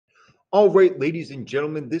All right, ladies and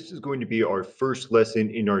gentlemen, this is going to be our first lesson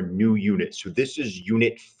in our new unit. So this is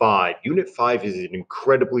Unit 5. Unit 5 is an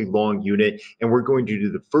incredibly long unit, and we're going to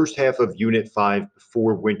do the first half of Unit 5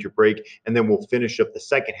 before winter break, and then we'll finish up the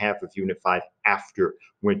second half of Unit 5 after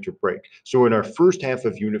winter break. So in our first half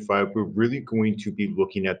of Unit 5, we're really going to be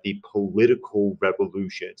looking at the political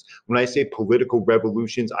revolutions. When I say political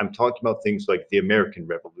revolutions, I'm talking about things like the American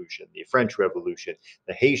Revolution, the French Revolution,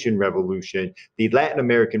 the Haitian Revolution, the Latin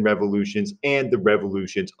American revolutions, and the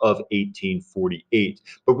revolutions of 1848.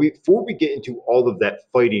 But before we get into all of that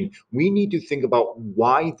fighting, we need to think about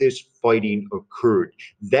why this fighting occurred.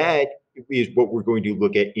 That is what we're going to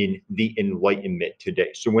look at in the Enlightenment today.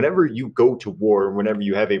 So, whenever you go to war, whenever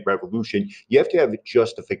you have a revolution, you have to have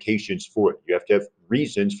justifications for it. You have to have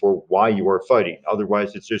reasons for why you are fighting.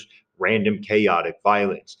 Otherwise, it's just random chaotic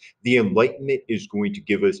violence. The Enlightenment is going to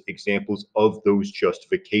give us examples of those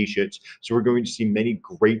justifications. So we're going to see many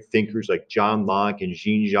great thinkers like John Locke and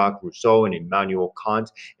Jean-Jacques Rousseau and Immanuel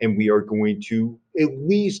Kant, and we are going to at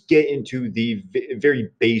least get into the very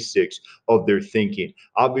basics of their thinking.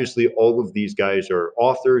 Obviously, all of these guys are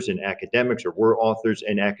authors and academics, or were authors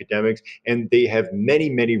and academics, and they have many,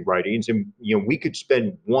 many writings. And we could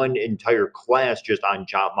spend one entire class just on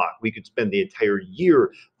John Locke. We could spend the entire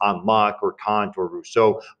year on Locke or Kant or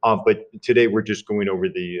Rousseau. But today we're just going over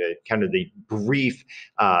the kind of the brief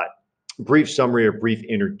summary or brief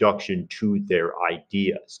introduction to their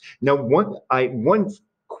ideas. Now, one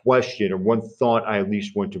question or one thought I at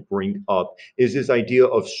least want to bring up is this idea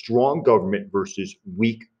of strong government versus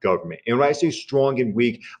weak government. And when I say strong and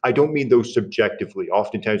weak, I don't mean those subjectively.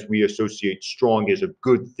 Oftentimes we associate strong as a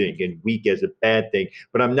good thing and weak as a bad thing,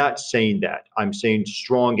 but I'm not saying that. I'm saying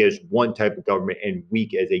strong as one type of government and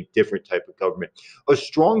weak as a different type of government. A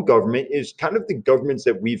strong government is kind of the governments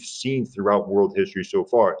that we've seen throughout world history so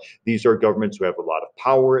far. These are governments who have a lot of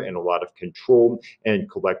power and a lot of control and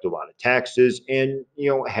collect a lot of taxes and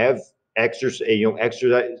have exercise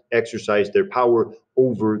their power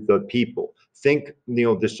over the people. Think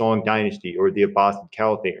the Song Dynasty or the Abbasid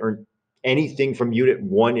Caliphate or anything from Unit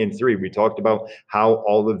 1 and 3. We talked about how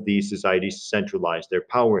all of these societies centralize their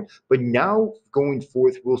power. But now going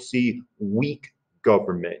forth, we'll see weak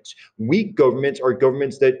governments. Weak governments are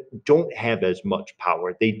governments that don't have as much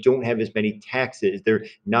power. They don't have as many taxes. They're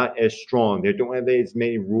not as strong. They don't have as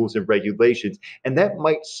many rules and regulations. And that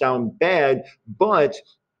might sound bad, but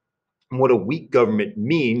what a weak government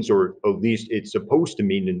means, or at least it's supposed to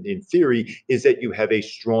mean in theory, is that you have a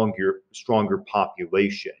stronger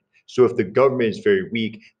population. So if the government is very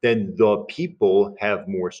weak, then the people have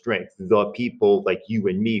more strength. The people like you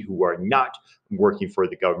and me who are not working for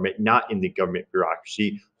the government, not in the government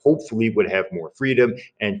bureaucracy, hopefully would have more freedom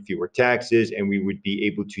and fewer taxes, and we would be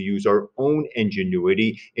able to use our own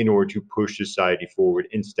ingenuity in order to push society forward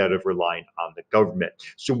instead of relying on the government.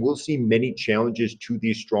 So we'll see many challenges to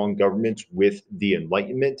these strong governments with the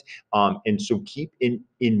Enlightenment. And so keep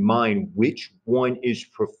in mind which one is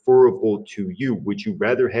preferable to you. Would you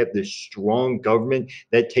rather have this strong government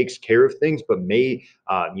that takes care of things but may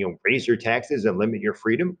raise your taxes and limit your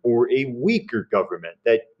freedom, or a weaker government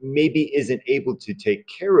that maybe isn't able to take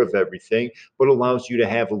care of everything but allows you to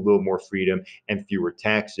have a little more freedom and fewer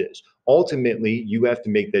taxes? Ultimately, you have to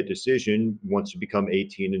make that decision once you become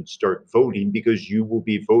 18 and start voting, because you will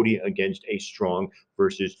be voting against a strong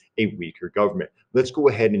versus a weaker government. Let's go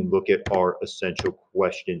ahead and look at our essential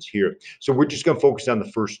questions here. So we're just going to focus on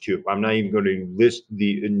the first two. I'm not even going to list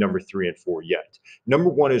the number 3 and 4 yet. Number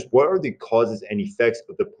 1 is, what are the causes and effects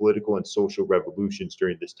of the political and social revolutions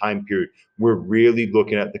during this time period? We're really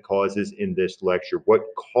looking at the causes in this lecture. What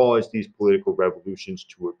caused these political revolutions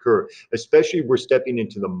to occur? Especially, we're stepping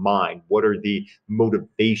into the mind. What are the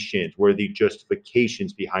motivations? What are the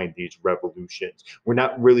justifications behind these revolutions? We're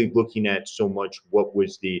not really looking at so much what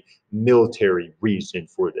was the military reason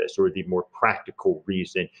for this or the more practical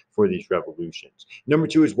reason for these revolutions. Number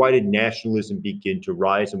 2 is, why did nationalism begin to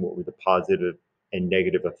rise, and what were the positive and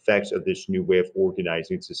negative effects of this new way of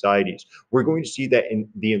organizing societies? We're going to see that in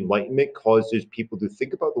the Enlightenment causes people to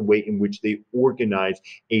think about the way in which they organize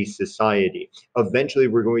a society. Eventually,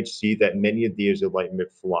 we're going to see that many of these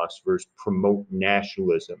Enlightenment philosophers promote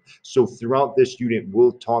nationalism. So throughout this unit,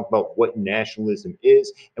 we'll talk about what nationalism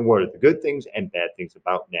is and what are the good things and bad things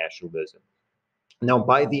about nationalism. Now,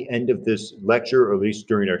 by the end of this lecture, or at least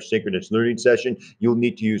during our synchronous learning session, you'll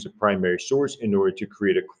need to use a primary source in order to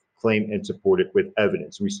create a claim and support it with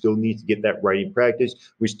evidence. We still need to get that writing practice.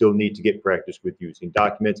 We still need to get practice with using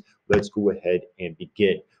documents. Let's go ahead and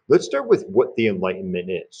begin. Let's start with what the Enlightenment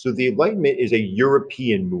is. So the Enlightenment is a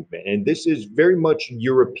European movement, and this is very much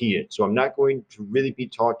European. So I'm not going to really be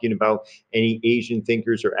talking about any Asian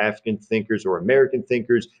thinkers or African thinkers or American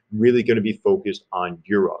thinkers, really going to be focused on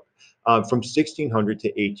Europe. From 1600 to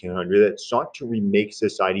 1800, that sought to remake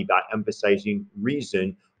society by emphasizing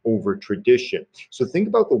reason over tradition. So think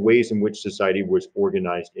about the ways in which society was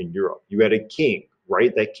organized in Europe. You had a king,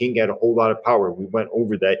 right? That king had a whole lot of power. We went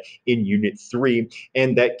over that in Unit 3,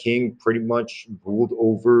 and that king pretty much ruled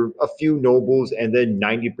over a few nobles, and then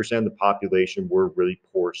 90% of the population were really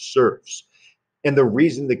poor serfs. And the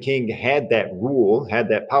reason the king had that rule, had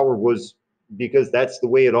that power, was because that's the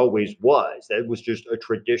way it always was. That was just a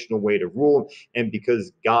traditional way to rule. And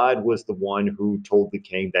because God was the one who told the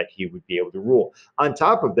king that he would be able to rule. On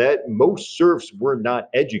top of that, most serfs were not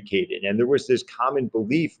educated. And there was this common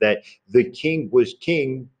belief that the king was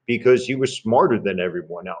king because he was smarter than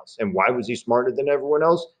everyone else. And why was he smarter than everyone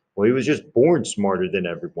else? Well, he was just born smarter than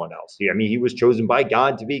everyone else. I mean, he was chosen by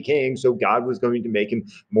God to be king, so God was going to make him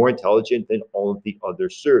more intelligent than all of the other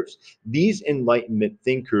serfs. These Enlightenment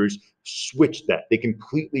thinkers switched that. They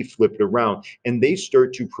completely flipped around, and they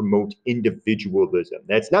start to promote individualism.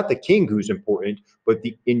 That's not the king who's important, but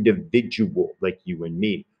the individual, like you and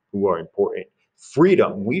me, who are important.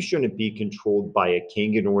 Freedom. We shouldn't be controlled by a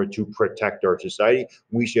king in order to protect our society.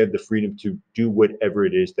 We should have the freedom to do whatever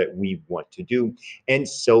it is that we want to do. And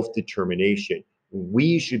self-determination.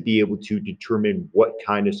 We should be able to determine what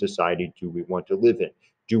kind of society do we want to live in.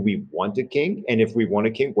 Do we want a king? And if we want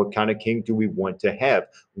a king, what kind of king do we want to have?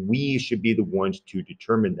 We should be the ones to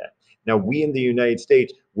determine that. Now, we in the United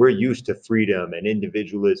States, we're used to freedom and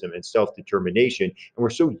individualism and self-determination, and we're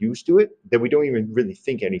so used to it that we don't even really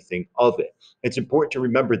think anything of it. It's important to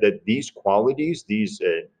remember that these qualities, these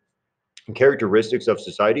characteristics of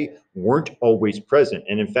society weren't always present.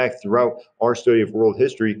 And in fact, throughout our study of world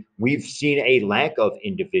history, we've seen a lack of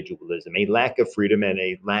individualism, a lack of freedom, and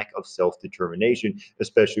a lack of self-determination,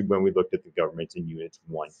 especially when we looked at the governments in units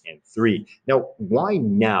 1 and 3. Now, why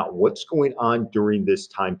now? What's going on during this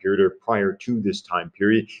time period or prior to this time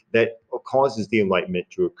period that causes the Enlightenment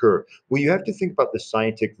to occur? Well, you have to think about the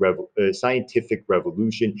scientific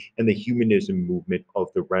revolution and the humanism movement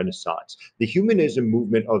of the Renaissance. The humanism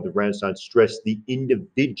movement of the Renaissance stressed the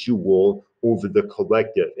individual over the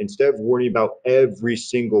collective. Instead of worrying about every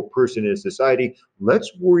single person in society,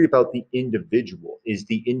 let's worry about the individual. Is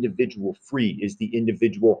the individual free? Is the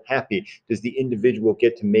individual happy? Does the individual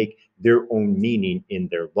get to make their own meaning in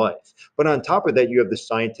their life? But on top of that, you have the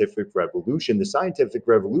scientific revolution. The scientific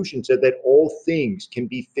revolution said that all things can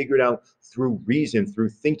be figured out through reason, through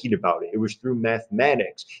thinking about it. It was through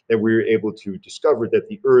mathematics that we were able to discover that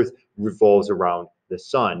the earth revolves around the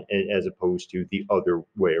sun as opposed to the other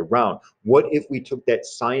way around. What if we took that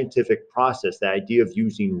scientific process, the idea of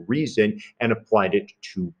using reason, and applied it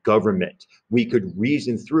to government? We could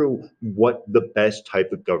reason through what the best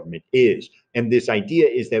type of government is. And this idea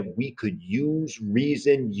is that we could use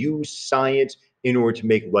reason, use science in order to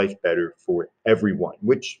make life better for everyone,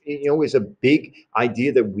 which is a big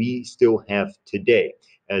idea that we still have today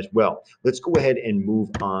as well. Let's go ahead and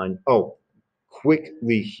move on. Oh,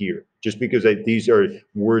 quickly here, just because these are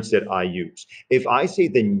words that I use. If I say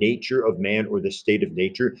the nature of man or the state of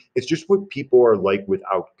nature, it's just what people are like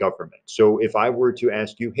without government. So if I were to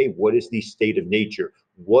ask you, hey, what is the state of nature?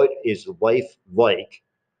 What is life like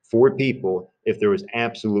for people if there was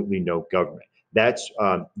absolutely no government? That's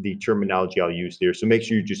the terminology I'll use there. So make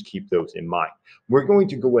sure you just keep those in mind. We're going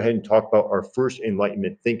to go ahead and talk about our first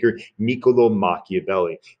Enlightenment thinker, Niccolo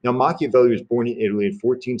Machiavelli. Now, Machiavelli was born in Italy in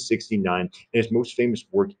 1469, and his most famous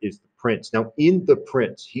work is The Prince. Now, in The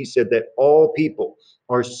Prince, he said that all people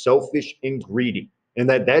are selfish and greedy, and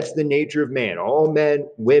that's the nature of man. All men,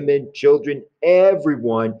 women, children,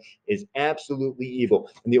 everyone is absolutely evil.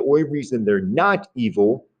 And the only reason they're not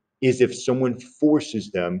evil is if someone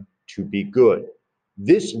forces them to be good.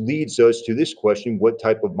 This leads us to this question: what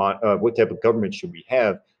type of government should we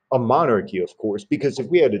have? A monarchy, of course, because if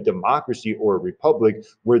we had a democracy or a republic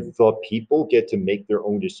where the people get to make their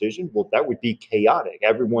own decision, well, that would be chaotic.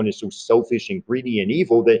 Everyone is so selfish and greedy and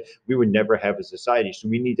evil that we would never have a society. So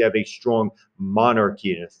we need to have a strong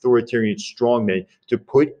monarchy, an authoritarian strongman to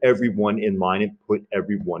put everyone in line and put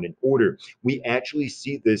everyone in order. We actually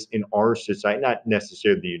see this in our society, not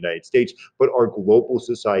necessarily the United States, but our global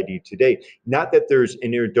society today. Not that there's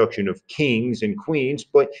an introduction of kings and queens,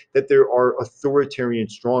 but that there are authoritarian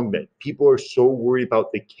strongmen strongmen. People are so worried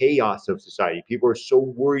about the chaos of society. People are so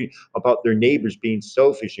worried about their neighbors being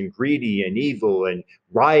selfish and greedy and evil and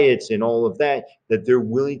riots and all of that, that they're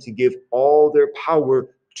willing to give all their power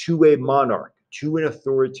to a monarch, to an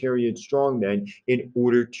authoritarian strongman in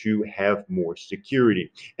order to have more security.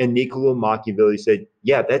 And Niccolo Machiavelli said,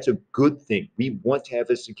 yeah, that's a good thing. We want to have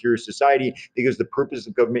a secure society because the purpose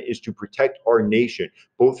of government is to protect our nation,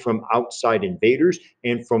 both from outside invaders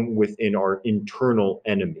and from within our internal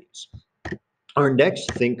enemies. Our next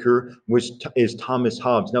thinker is Thomas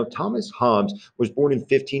Hobbes. Now, Thomas Hobbes was born in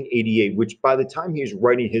 1588, which by the time he was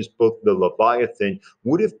writing his book, The Leviathan,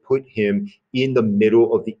 would have put him in the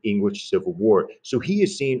middle of the English Civil War. So he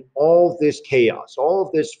has seen all this chaos, all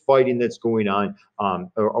of this fighting that's going on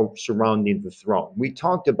surrounding the throne. We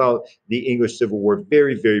talked about the English Civil War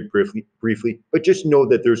very, very briefly, but just know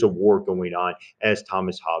that there's a war going on as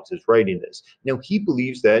Thomas Hobbes is writing this. Now, he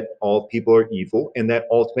believes that all people are evil and that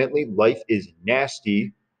ultimately life is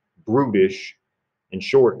nasty, brutish, and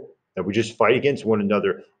short, that we just fight against one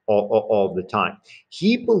another all the time.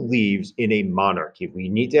 He believes in a monarchy. We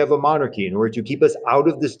need to have a monarchy in order to keep us out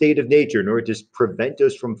of the state of nature, in order to prevent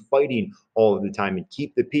us from fighting all of the time and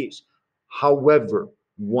keep the peace. However,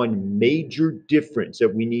 one major difference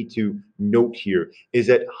that we need to note here is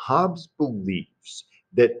that Hobbes believes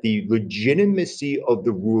that the legitimacy of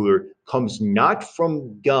the ruler comes not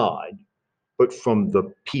from God, but from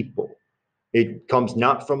the people. It comes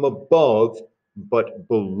not from above, but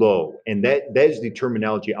below. And that is the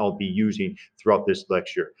terminology I'll be using throughout this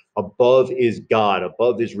lecture. Above is God,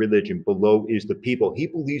 above is religion, below is the people. He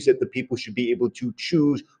believes that the people should be able to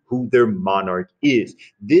choose who their monarch is.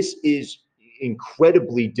 This is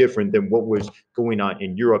incredibly different than what was going on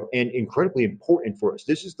in Europe and incredibly important for us.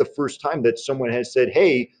 This is the first time that someone has said,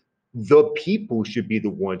 hey, the people should be the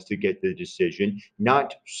ones to get the decision,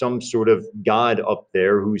 not some sort of God up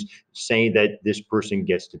there who's saying that this person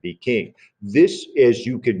gets to be king. This, as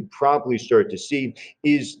you can probably start to see,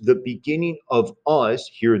 is the beginning of us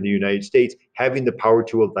here in the United States having the power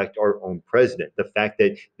to elect our own president. The fact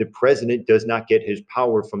that the president does not get his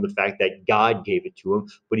power from the fact that God gave it to him,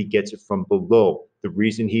 but he gets it from below. The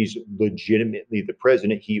reason he's legitimately the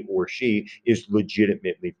president, he or she is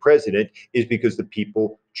legitimately president, is because the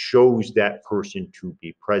people chose that person to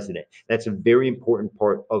be president. That's a very important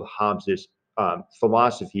part of Hobbes's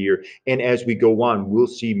philosophy here. And as we go on, we'll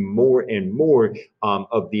see more and more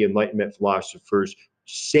of the Enlightenment philosophers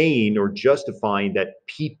saying or justifying that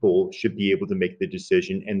people should be able to make the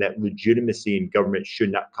decision and that legitimacy in government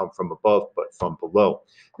should not come from above, but from below.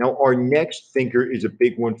 Now, our next thinker is a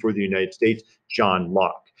big one for the United States, John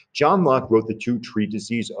Locke. John Locke wrote the two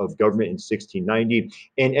treatises of government in 1690.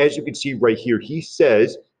 And as you can see right here, he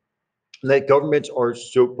says that governments are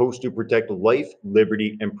supposed to protect life,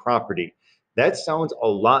 liberty, and property. That sounds a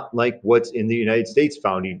lot like what's in the United States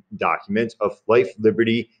founding documents of life,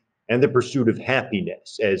 liberty, and the pursuit of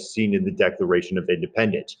happiness, as seen in the Declaration of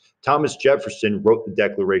Independence. Thomas Jefferson wrote the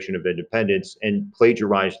Declaration of Independence and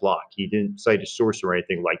plagiarized Locke. He didn't cite a source or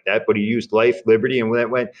anything like that, but he used life, liberty, and when that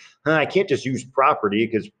went, I can't just use property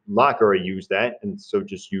because Locke already used that, and so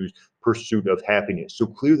just use pursuit of happiness. So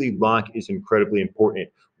clearly Locke is incredibly important.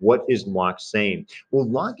 What is Locke saying? Well,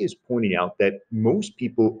 Locke is pointing out that most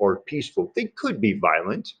people are peaceful. They could be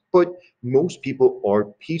violent, but most people are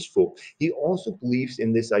peaceful. He also believes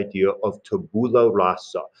in this idea of tabula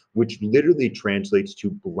rasa, which literally translates to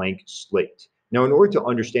blank slate. Now, in order to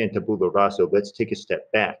understand tabula rasa, let's take a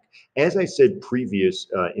step back. As I said previously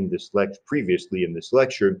in this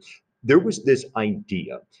lecture, there was this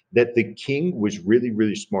idea that the king was really,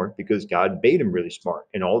 really smart because God made him really smart,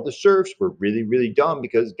 and all the serfs were really, really dumb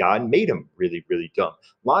because God made them really, really dumb.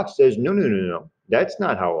 Locke says, no, no, no, no. That's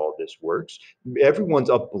not how all this works. Everyone's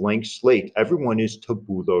a blank slate. Everyone is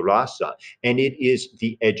tabula rasa. And it is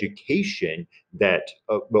the education that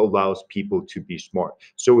allows people to be smart.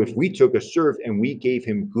 So if we took a serf and we gave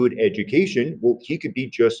him good education, well, he could be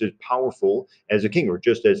just as powerful as a king or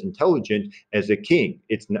just as intelligent as a king.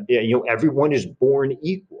 It's not, everyone is born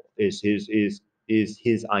equal is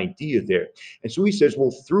his idea there. And so he says,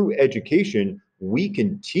 well, through education, we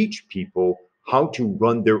can teach people how to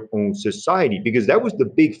run their own society, because that was the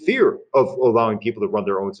big fear of allowing people to run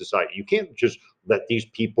their own society. You can't just let these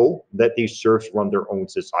serfs run their own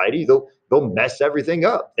society. They'll mess everything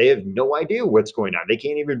up. They have no idea what's going on. They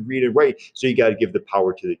can't even read and write. So you got to give the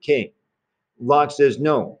power to the king. Locke says,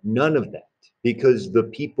 no, none of that, because the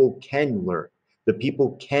people can learn. The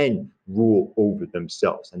people can rule over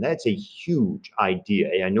themselves. And that's a huge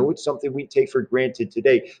idea. I know it's something we take for granted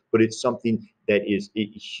today, but it's something that is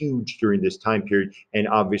huge during this time period and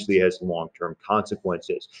obviously has long-term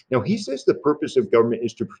consequences. Now, he says the purpose of government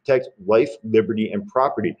is to protect life, liberty, and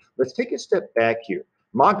property. Let's take a step back here.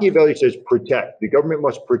 Machiavelli says protect. The government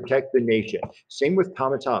must protect the nation. Same with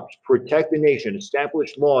Thomas Hobbes. Protect the nation,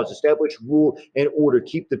 establish laws, establish rule and order,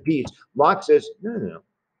 keep the peace. Locke says, no, no, no.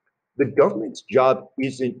 The government's job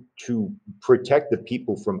isn't to protect the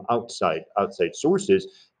people from outside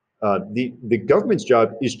sources. The government's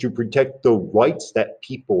job is to protect the rights that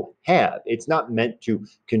people have. It's not meant to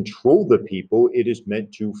control the people. It is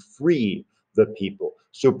meant to free the people.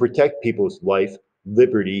 So protect people's life,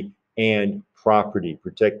 liberty, and property.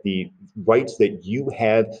 Protect the rights that you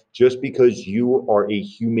have just because you are a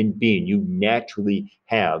human being. You naturally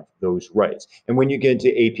have those rights. And when you get into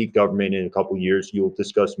AP government in a couple of years, you'll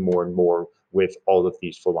discuss more and more with all of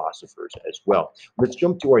these philosophers as well. Let's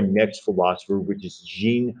jump to our next philosopher, which is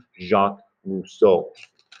Jean-Jacques Rousseau.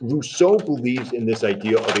 Rousseau believes in this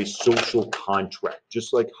idea of a social contract,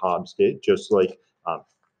 just like Hobbes did, just like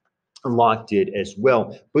Locke did as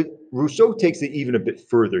well. But Rousseau takes it even a bit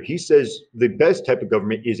further. He says the best type of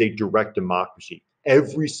government is a direct democracy.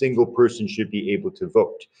 Every single person should be able to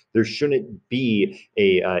vote. There shouldn't be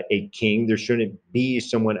a king. There shouldn't be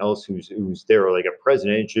someone else who's there, like a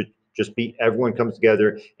president. It should just be everyone comes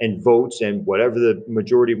together and votes, and whatever the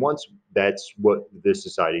majority wants, that's what this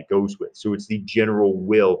society goes with. So it's the general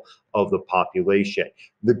will of the population.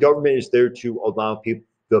 The government is there to allow the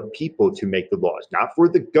people to make the laws, not for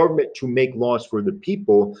the government to make laws for the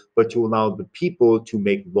people, but to allow the people to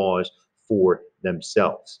make laws for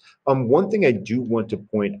themselves. One thing I do want to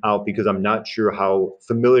point out, because I'm not sure how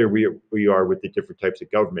familiar we are with the different types of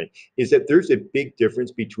government, is that there's a big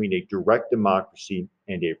difference between a direct democracy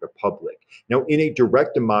and a republic. Now, in a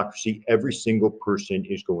direct democracy, every single person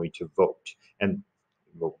is going to vote. And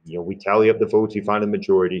we tally up the votes, we find a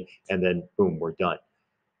majority, and then boom, we're done.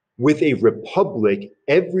 With a republic,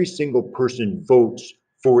 every single person votes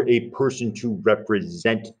for a person to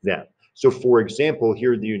represent them. So, for example,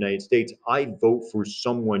 here in the United States, I vote for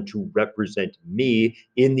someone to represent me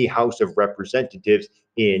in the House of Representatives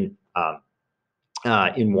in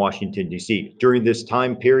Washington, D.C. During this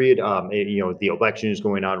time period, the election is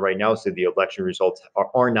going on right now, so the election results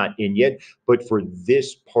are not in yet. But for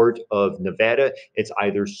this part of Nevada, it's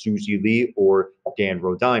either Susie Lee or Dan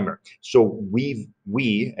Rodimer. So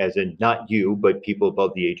we, as in not you, but people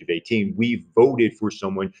above the age of 18, we voted for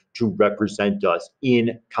someone to represent us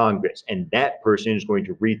in Congress. And that person is going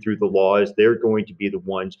to read through the laws. They're going to be the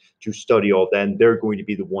ones to study all that. And they're going to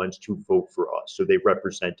be the ones to vote for us. So they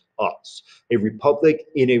represent us. A republic,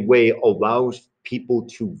 in a way, allows people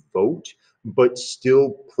to vote, but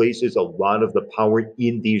still places a lot of the power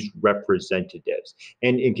in these representatives.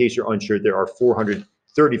 And in case you're unsure, there are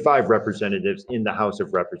 435 representatives in the House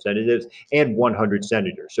of Representatives and 100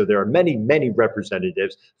 senators. So there are many, many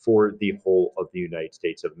representatives for the whole of the United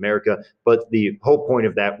States of America. But the whole point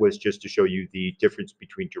of that was just to show you the difference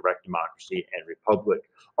between direct democracy and republic.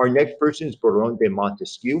 Our next person is Baron de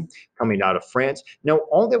Montesquieu, coming out of France. Now,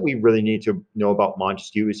 all that we really need to know about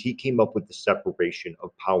Montesquieu is he came up with the separation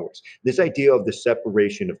of powers. This idea of the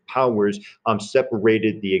separation of powers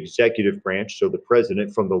separated the executive branch, so the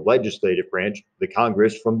president, from the legislative branch, the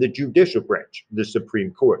Congress, from the judicial branch, the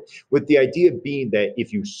Supreme Court, with the idea being that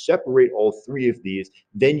if you separate all three of these,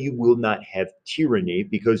 then you will not have tyranny,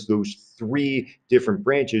 because those three different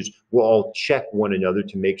branches will all check one another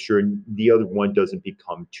to make sure the other one doesn't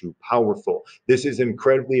become too powerful. This is an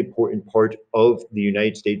incredibly important part of the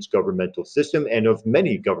United States governmental system and of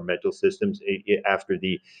many governmental systems after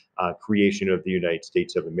the creation of the United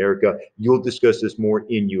States of America. You'll discuss this more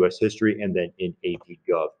in U.S. history and then in AP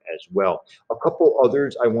Gov as well. A couple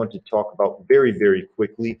others I want to talk about very, very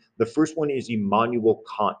quickly. The first one is Immanuel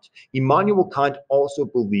Kant. Immanuel Kant also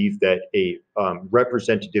believed that a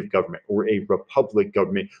representative government or a republic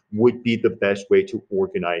government would be the best way to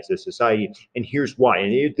organize a society. And here's why.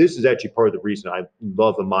 And this is actually part of the reason I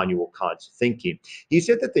love Immanuel Kant's thinking. He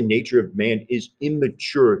said that the nature of man is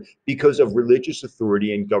immature because of religious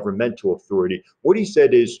authority and governmental authority. What he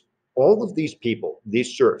said is, all of these people,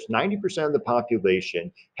 these serfs, 90% of the population,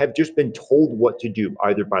 have just been told what to do,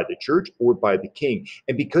 either by the church or by the king.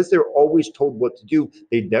 And because they're always told what to do,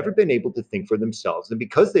 they've never been able to think for themselves. And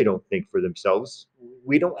because they don't think for themselves,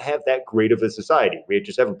 we don't have that great of a society. We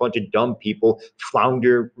just have a bunch of dumb people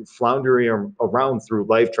floundering around through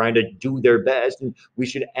life trying to do their best, and we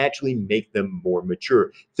should actually make them more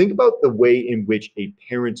mature. Think about the way in which a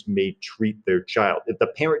parent may treat their child. If the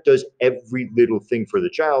parent does every little thing for the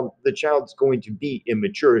child's going to be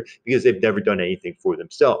immature because they've never done anything for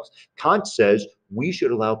themselves. Kant says we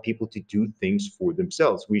should allow people to do things for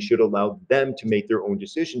themselves. We should allow them to make their own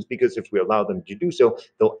decisions, because if we allow them to do so,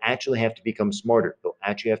 they'll actually have to become smarter. They'll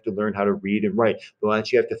actually have to learn how to read and write. They'll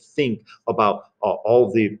actually have to think about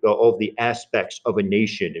all the aspects of a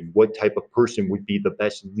nation and what type of person would be the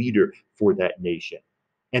best leader for that nation.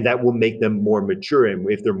 And that will make them more mature. And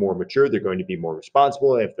if they're more mature, they're going to be more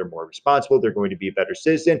responsible. If they're more responsible, they're going to be a better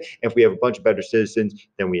citizen. And if we have a bunch of better citizens,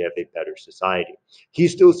 then we have a better society. He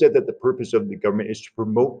still said that the purpose of the government is to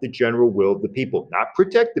promote the general will of the people, not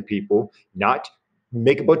protect the people, not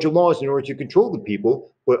make a bunch of laws in order to control the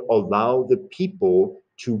people, but allow the people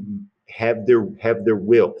to have their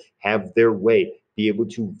will, have their way, be able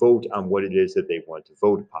to vote on what it is that they want to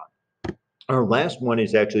vote upon. Our last one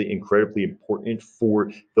is actually incredibly important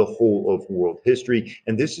for the whole of world history,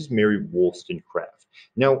 and this is Mary Wollstonecraft.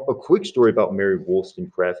 Now, a quick story about Mary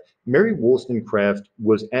Wollstonecraft. Mary Wollstonecraft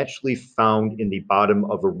was actually found in the bottom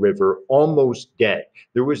of a river, almost dead.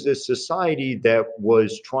 There was this society that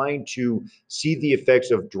was trying to see the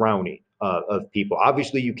effects of drowning. Of people.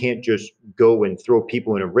 Obviously, you can't just go and throw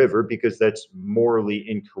people in a river because that's morally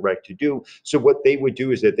incorrect to do. So what they would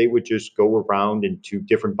do is that they would just go around into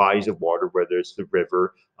different bodies of water, whether it's the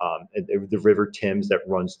River Thames that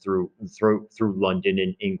runs through London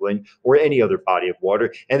in England, or any other body of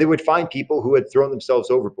water, and they would find people who had thrown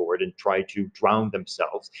themselves overboard and try to drown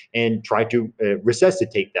themselves and try to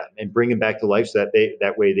resuscitate them and bring them back to life, so that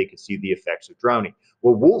that way they could see the effects of drowning.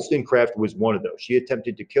 Well, Wollstonecraft was one of those. She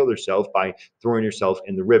attempted to kill herself by throwing herself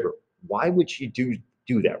in the river. Why would she do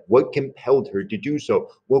that? What compelled her to do so?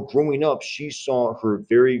 Well, growing up, she saw her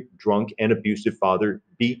very drunk and abusive father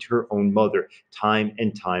beat her own mother time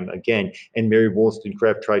and time again. And Mary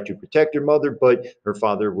Wollstonecraft tried to protect her mother, but her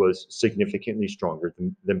father was significantly stronger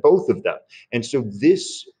than both of them. And so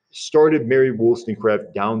this started Mary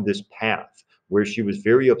Wollstonecraft down this path where she was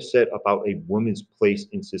very upset about a woman's place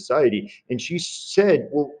in society. And she said,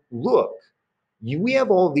 well, look, we have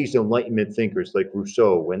all these Enlightenment thinkers like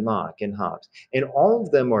Rousseau and Locke and Hobbes, and all of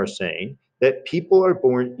them are saying that people are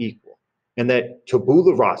born equal, and that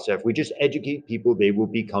tabula rasa, if we just educate people, they will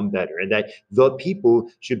become better, and that the people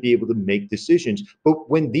should be able to make decisions. But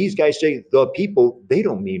when these guys say the people, they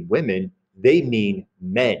don't mean women, they mean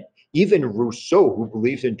men. Even Rousseau, who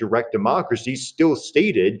believes in direct democracy, still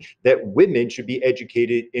stated that women should be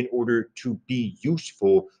educated in order to be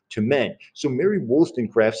useful to men. So Mary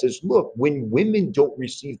Wollstonecraft says, look, when women don't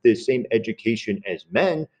receive the same education as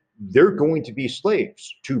men, they're going to be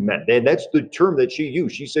slaves to men. And that's the term that she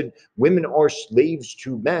used. She said women are slaves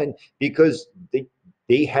to men because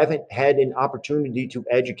they haven't had an opportunity to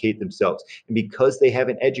educate themselves. And because they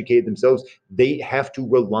haven't educated themselves, they have to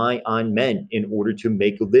rely on men in order to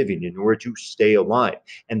make a living, in order to stay alive.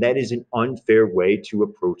 And that is an unfair way to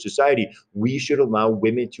approach society. We should allow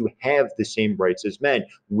women to have the same rights as men.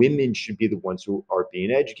 Women should be the ones who are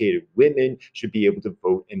being educated. Women should be able to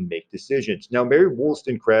vote and make decisions. Now, Mary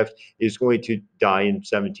Wollstonecraft is going to die in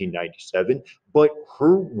 1797, but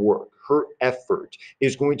her work, her effort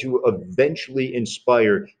is going to eventually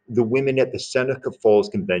inspire the women at the Seneca Falls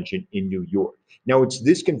Convention in New York. Now, it's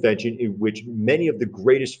this convention in which many of the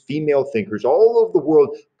greatest female thinkers all over the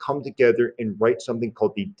world come together and write something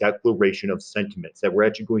called the Declaration of Sentiments that we're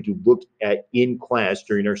actually going to look at in class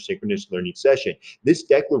during our synchronous learning session. This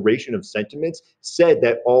Declaration of Sentiments said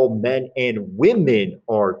that all men and women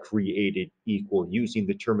are created equal, using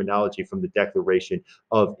the terminology from the Declaration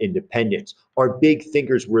of Independence. Our big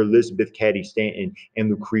thinkers were Elizabeth Cady Stanton and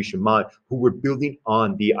Lucretia Mott, who were building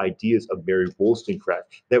on the ideas of Mary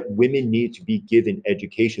Wollstonecraft, that women need to be given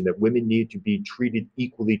education, that women need to be treated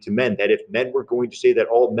equally to men, that if men were going to say that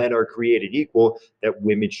all men are created equal, that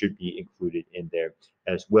women should be included in there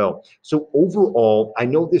as well. So overall, I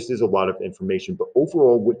know this is a lot of information, but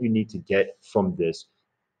overall, what you need to get from this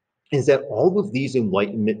is that all of these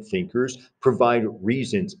Enlightenment thinkers provide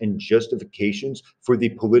reasons and justifications for the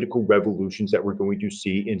political revolutions that we're going to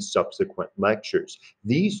see in subsequent lectures.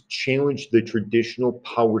 These challenge the traditional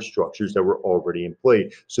power structures that were already in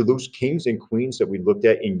play. So those kings and queens that we looked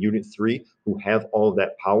at in Unit 3 who have all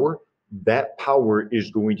that power is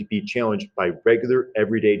going to be challenged by regular,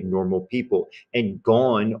 everyday, normal people. And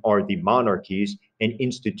gone are the monarchies, and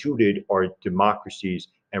instituted are democracies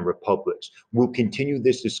and republics. We'll continue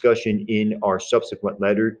this discussion in our subsequent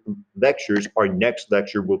lectures. Our next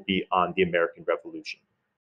lecture will be on the American Revolution.